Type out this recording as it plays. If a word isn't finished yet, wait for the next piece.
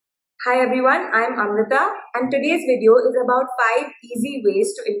Hi everyone, I am Amrita and today's video is about 5 easy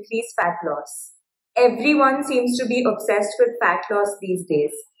ways to increase fat loss. Everyone seems to be obsessed with fat loss these days.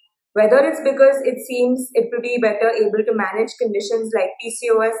 Whether it's because it seems it will be better able to manage conditions like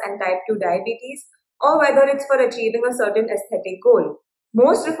PCOS and type 2 diabetes, or whether it's for achieving a certain aesthetic goal.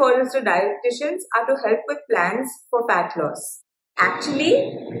 Most referrals to dietitians are to help with plans for fat loss.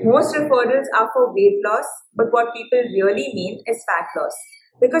 Actually, most referrals are for weight loss, but what people really mean is fat loss.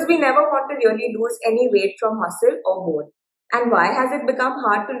 Because we never want to really lose any weight from muscle or bone. And why has it become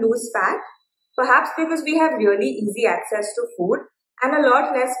hard to lose fat? Perhaps because we have really easy access to food and a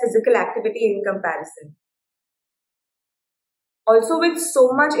lot less physical activity in comparison. Also, with so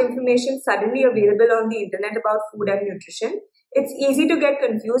much information suddenly available on the internet about food and nutrition, it's easy to get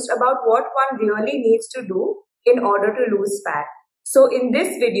confused about what one really needs to do in order to lose fat. So in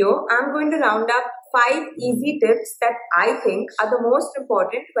this video, I'm going to round up 5 easy tips that I think are the most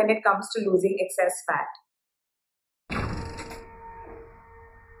important when it comes to losing excess fat.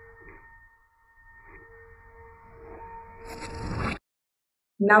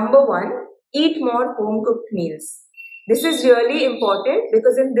 Number 1, eat more home-cooked meals. This is really important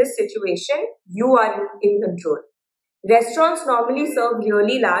because in this situation, you are in control. Restaurants normally serve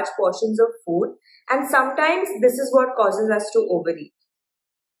really large portions of food, and sometimes this is what causes us to overeat.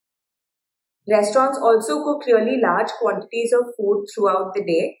 Restaurants also cook really large quantities of food throughout the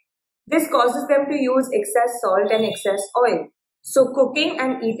day. This causes them to use excess salt and excess oil. So cooking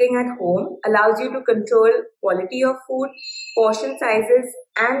and eating at home allows you to control quality of food, portion sizes,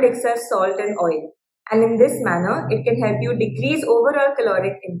 and excess salt and oil. And in this manner, it can help you decrease overall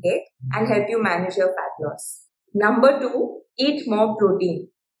caloric intake and help you manage your fat loss. Number 2, eat more protein.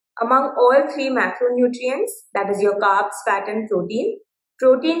 Among all 3 macronutrients, that is your carbs, fat and protein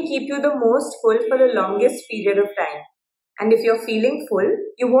keep you the most full for the longest period of time. And if you're feeling full,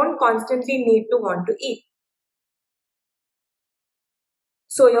 you won't constantly need to want to eat.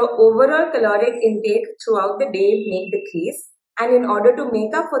 So your overall caloric intake throughout the day may decrease, and in order to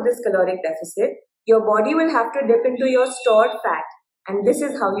make up for this caloric deficit, your body will have to dip into your stored fat. And this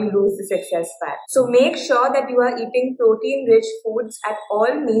is how you lose this excess fat. So make sure that you are eating protein-rich foods at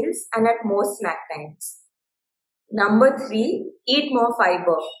all meals and at most snack times. Number 3, eat more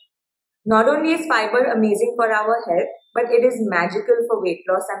fiber. Not only is fiber amazing for our health, but it is magical for weight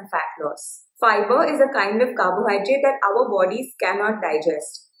loss and fat loss. Fiber is a kind of carbohydrate that our bodies cannot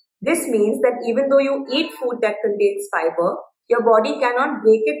digest. This means that even though you eat food that contains fiber, your body cannot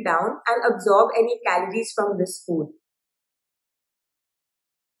break it down and absorb any calories from this food.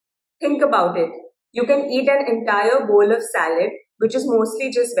 Think about it. You can eat an entire bowl of salad, which is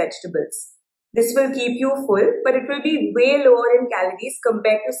mostly just vegetables. This will keep you full, but it will be way lower in calories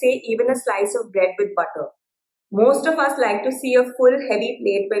compared to, say, even a slice of bread with butter. Most of us like to see a full, heavy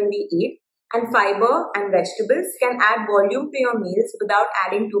plate when we eat, and fiber and vegetables can add volume to your meals without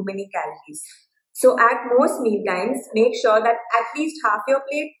adding too many calories. So at most meal times, make sure that at least half your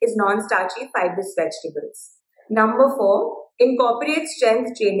plate is non-starchy fibrous vegetables. Number 4, incorporate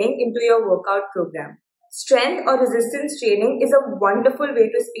strength training into your workout program. Strength or resistance training is a wonderful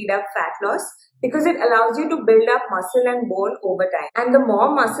way to speed up fat loss because it allows you to build up muscle and bone over time. And the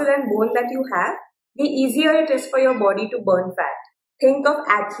more muscle and bone that you have, the easier it is for your body to burn fat. Think of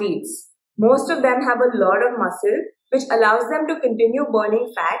athletes. Most of them have a lot of muscle, which allows them to continue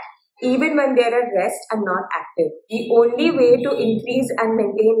burning fat even when they're at rest and not active. The only way to increase and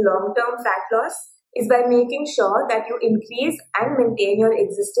maintain long-term fat loss is by making sure that you increase and maintain your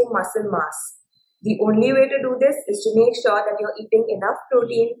existing muscle mass. The only way to do this is to make sure that you're eating enough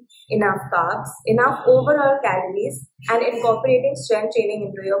protein, enough carbs, enough overall calories, and incorporating strength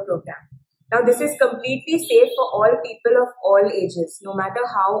training into your program. Now, this is completely safe for all people of all ages, no matter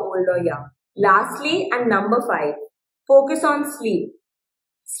how old or young. Lastly, and number 5, focus on sleep.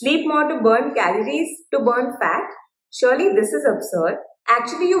 Sleep more to burn calories, to burn fat? Surely this is absurd.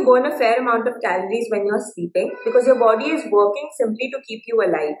 Actually, you burn a fair amount of calories when you're sleeping because your body is working simply to keep you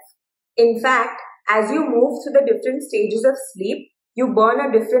alive. In fact, as you move through the different stages of sleep, you burn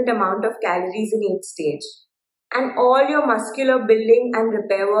a different amount of calories in each stage. And all your muscular building and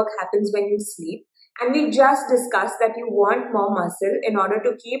repair work happens when you sleep. And we just discussed that you want more muscle in order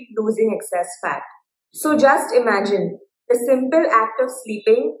to keep losing excess fat. So just imagine, the simple act of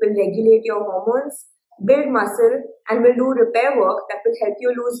sleeping will regulate your hormones, build muscle, and will do repair work that will help you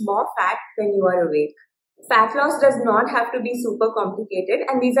lose more fat when you are awake. Fat loss does not have to be super complicated,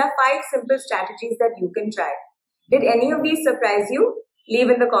 and these are 5 simple strategies that you can try. Did any of these surprise you? Leave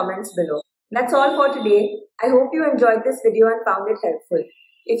in the comments below. That's all for today. I hope you enjoyed this video and found it helpful.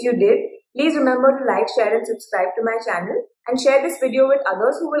 If you did, Please remember to like, share and subscribe to my channel and share this video with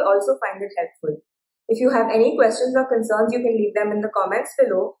others who will also find it helpful. If you have any questions or concerns, you can leave them in the comments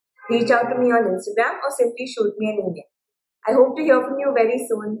below, reach out to me on Instagram or simply shoot me an email. I hope to hear from you very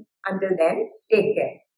soon. Until then, take care.